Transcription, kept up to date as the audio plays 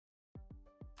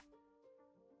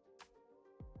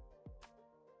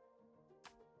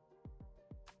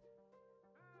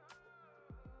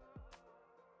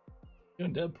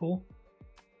Doing Deadpool.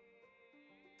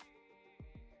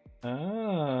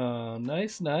 Oh,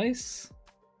 nice, nice.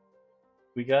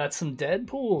 We got some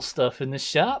Deadpool stuff in the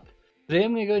shop. Today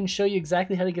I'm going to go ahead and show you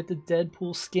exactly how to get the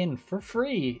Deadpool skin for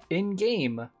free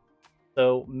in-game.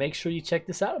 So make sure you check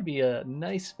this out. It'll be a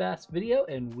nice, fast video,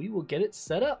 and we will get it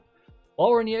set up. While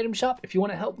we're in the item shop, if you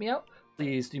want to help me out,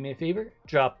 please do me a favor.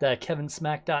 Drop that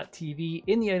Kevinsmak.tv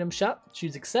in the item shop.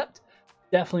 Choose accept.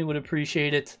 Definitely would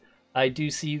appreciate it. I do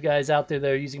see you guys out there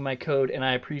that are using my code, and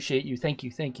I appreciate you. Thank you,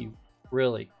 thank you.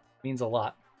 Really, means a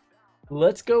lot.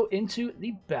 Let's go into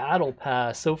the battle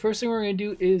pass. So first thing we're going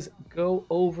to do is go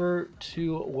over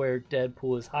to where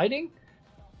Deadpool is hiding.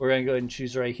 We're going to go ahead and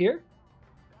choose right here.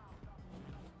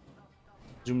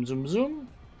 Zoom, zoom, zoom.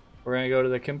 We're going to go to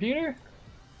the computer.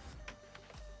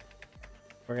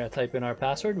 We're going to type in our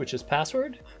password, which is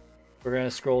password. We're going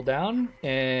to scroll down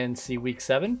and see week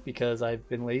 7 because I've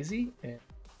been lazy and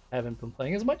haven't been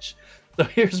playing as much. So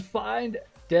here's find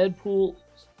Deadpool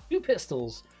 2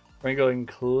 pistols. We're going to go ahead and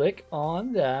click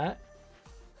on that.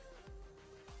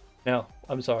 No,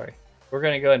 I'm sorry. We're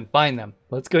going to go ahead and find them.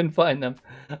 Let's go ahead and find them.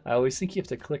 I always think you have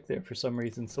to click there for some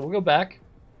reason. So we'll go back.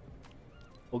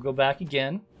 We'll go back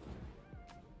again.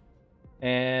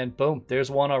 And boom, there's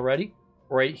one already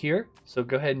right here. So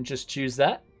go ahead and just choose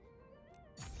that.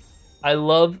 I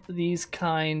love these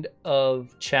kind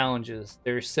of challenges.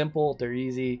 They're simple, they're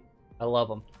easy. I love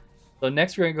them. So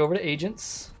next we're going to go over to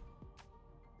agents.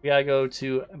 We got to go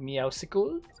to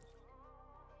Meowsicle.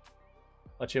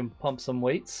 Watch him pump some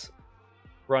weights.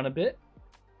 Run a bit.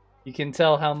 You can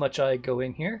tell how much I go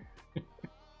in here.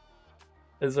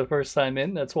 This is the first time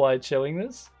in, that's why it's showing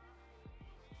this.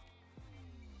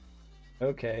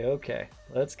 Okay, okay,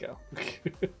 let's go.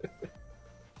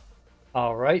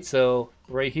 Alright, so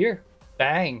right here.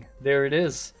 Bang, there it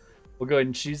is. We'll go ahead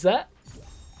and choose that.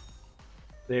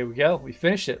 There we go, we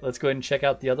finished it. Let's go ahead and check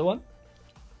out the other one.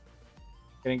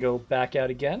 We're gonna go back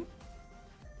out again.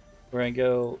 We're gonna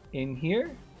go in here,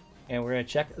 and we're gonna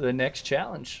check the next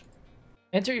challenge.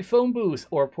 Enter your phone booth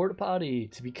or porta potty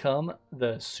to become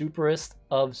the superest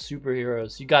of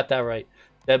superheroes. You got that right.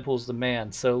 Deadpool's the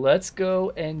man. So let's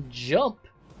go and jump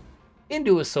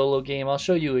into a solo game. I'll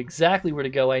show you exactly where to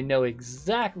go. I know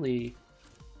exactly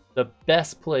the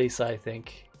best place, I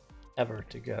think, ever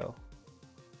to go.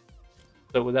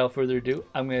 So without further ado,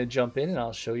 I'm going to jump in and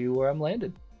I'll show you where I'm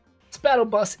landed. This battle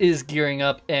bus is gearing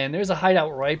up, and there's a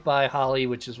hideout right by Holly,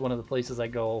 which is one of the places I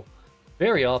go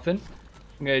very often.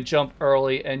 I'm going to jump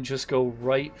early and just go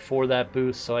right for that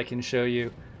booth so I can show you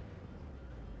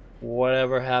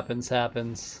whatever happens,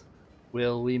 happens.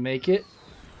 Will we make it?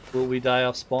 Will we die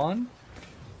off spawn?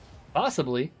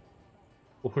 Possibly.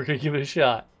 But we're going to give it a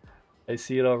shot. I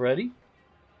see it already.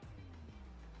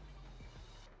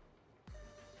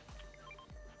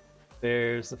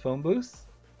 There's the phone booth.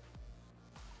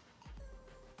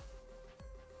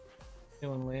 No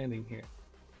one landing here.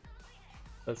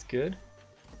 That's good.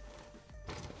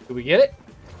 Did we get it?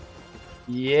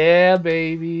 Yeah,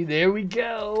 baby. There we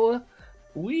go.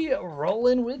 We are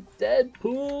rolling with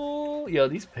Deadpool. Yo,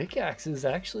 these pickaxes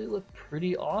actually look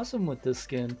pretty awesome with this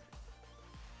skin.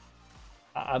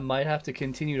 I might have to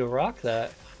continue to rock that.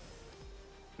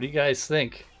 What do you guys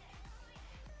think?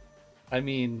 I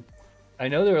mean, I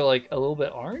know they're like a little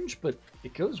bit orange, but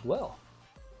it goes well.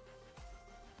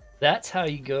 That's how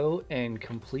you go and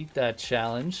complete that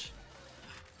challenge.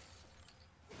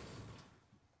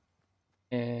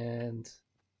 And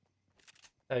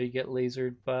how you get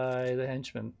lasered by the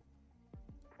henchman.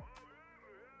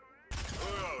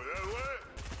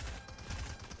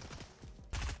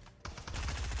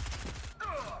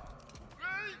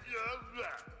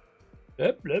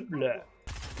 Blah, blah, blah.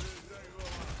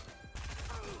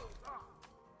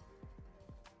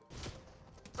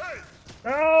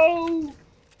 Oh!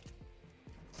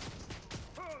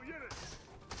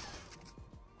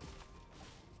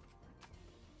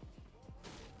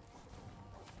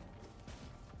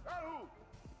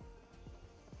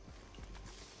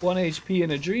 One HP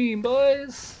in a dream,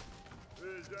 boys.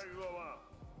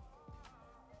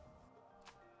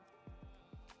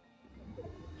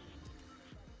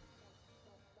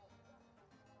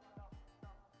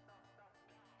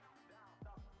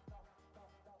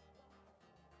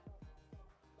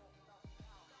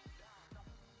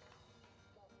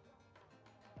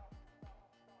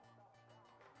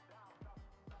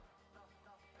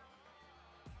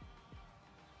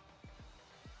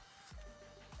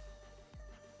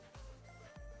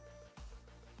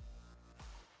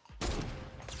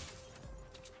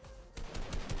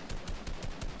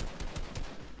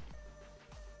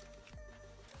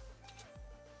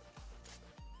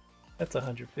 That's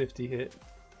 150 hit.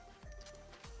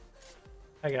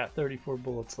 I got 34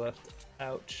 bullets left.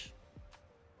 Ouch.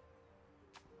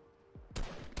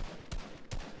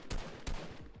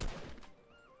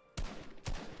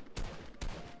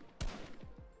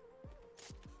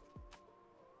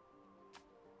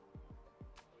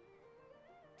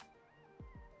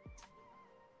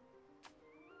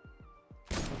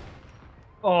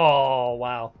 Oh,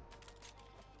 wow.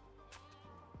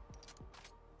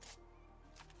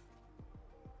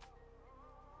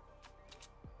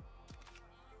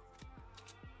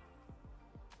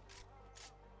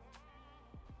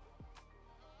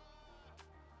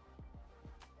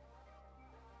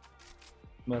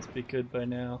 Must be good by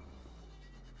now.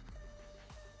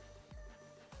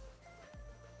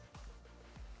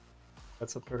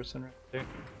 That's a person right there.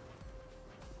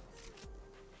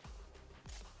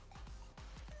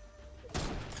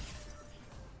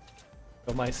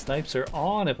 But my snipes are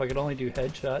on if I could only do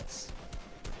headshots.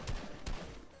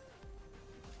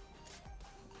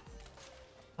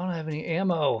 I don't have any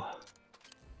ammo.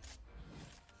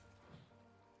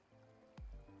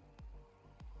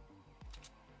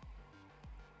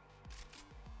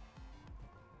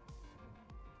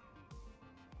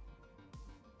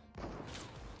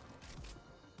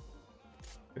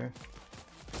 Sure.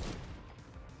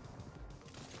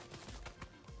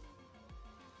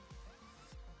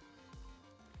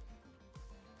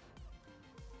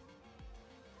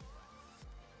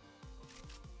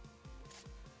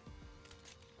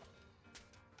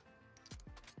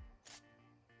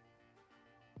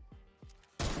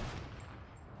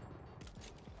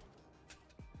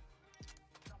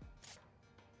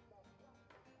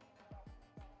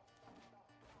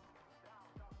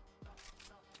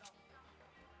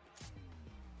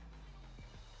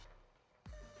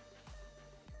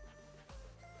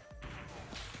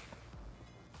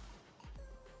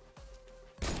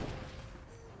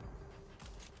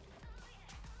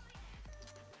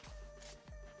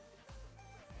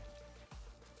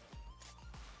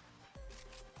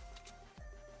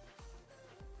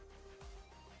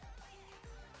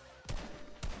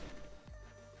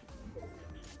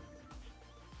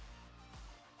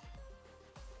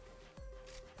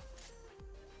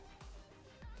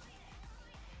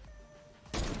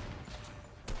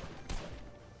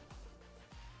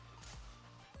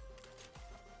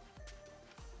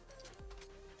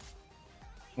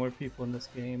 More people in this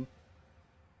game.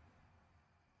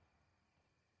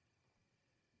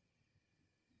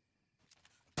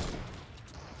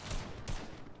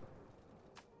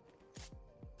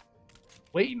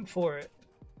 Waiting for it.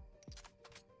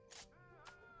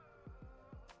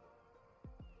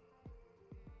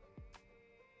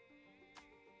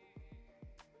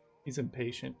 He's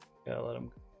impatient. Gotta let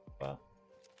him go. Wow.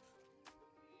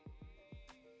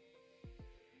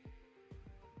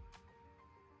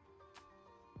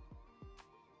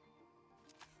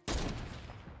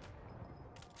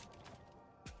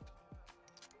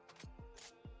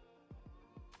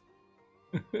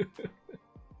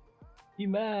 He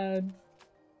mad.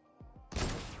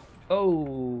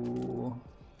 Oh.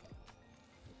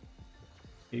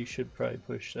 You should probably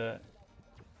push that.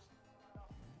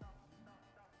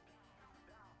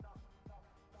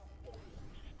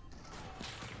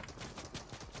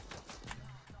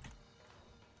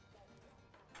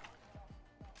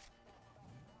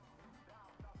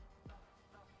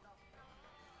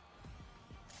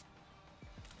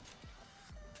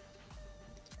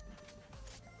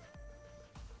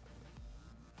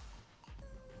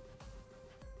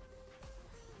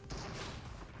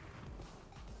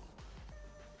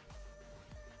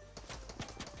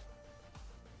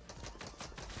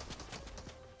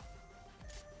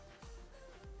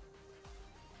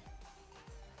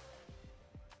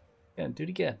 Yeah, do it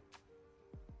again.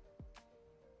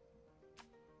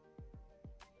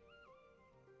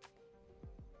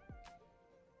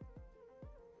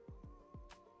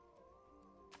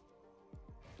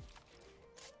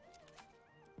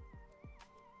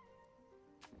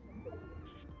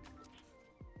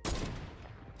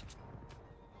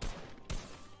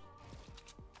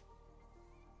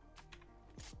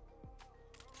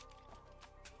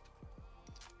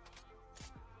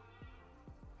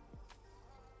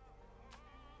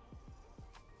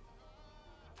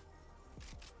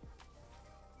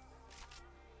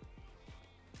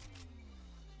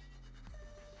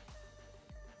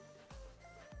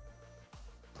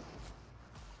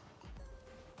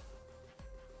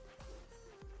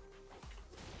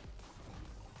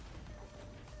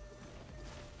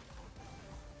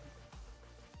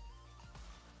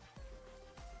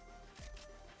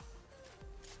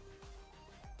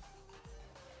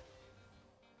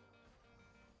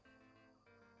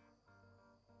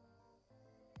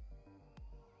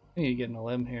 I need to get in a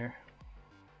limb here.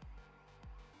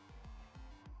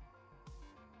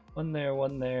 One there,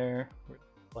 one there. Where's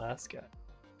the last guy?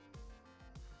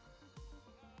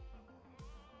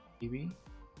 Maybe?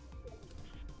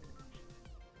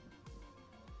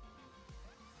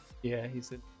 Yeah,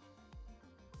 he's in.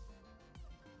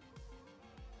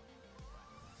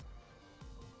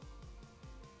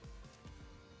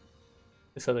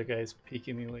 This other guy's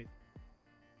peeking me. Wait.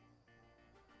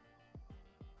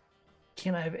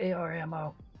 Can I have AR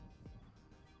ammo?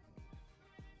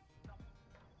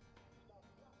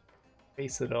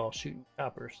 Face it all, shooting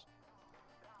choppers.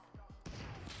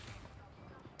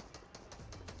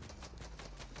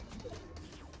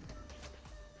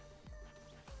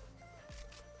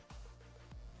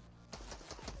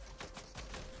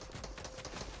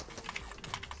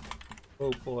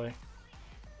 Oh boy.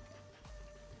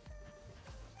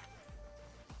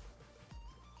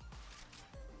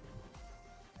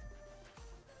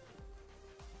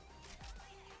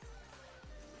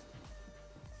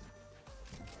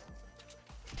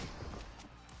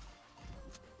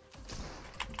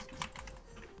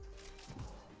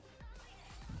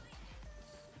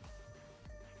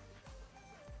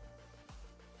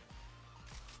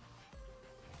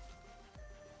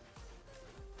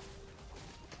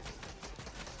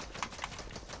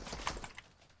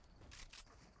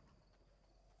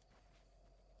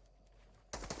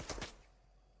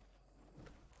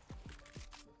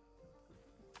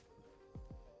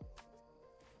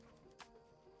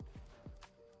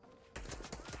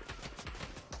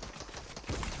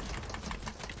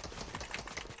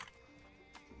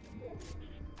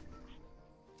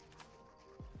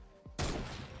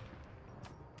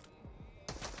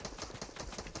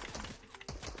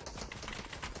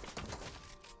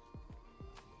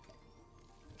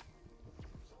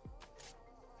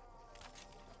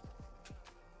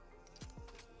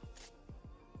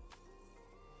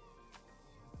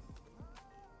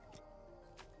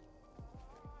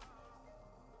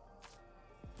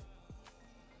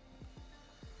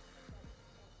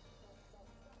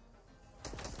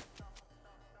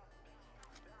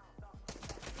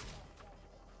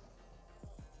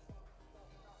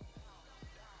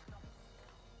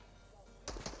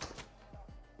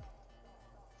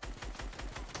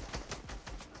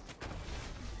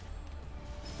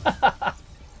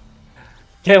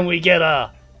 Can we get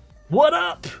a what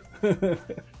up? What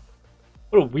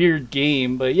a weird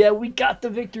game, but yeah, we got the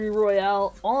victory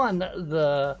royale on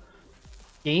the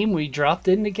game we dropped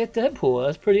in to get Deadpool.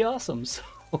 That's pretty awesome. So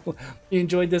if you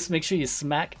enjoyed this, make sure you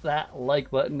smack that like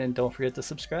button and don't forget to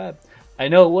subscribe. I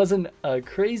know it wasn't a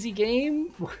crazy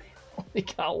game. We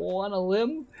only got one a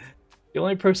limb. The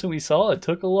only person we saw, it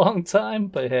took a long time,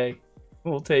 but hey,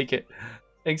 we'll take it.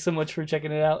 Thanks so much for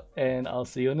checking it out, and I'll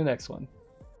see you in the next one.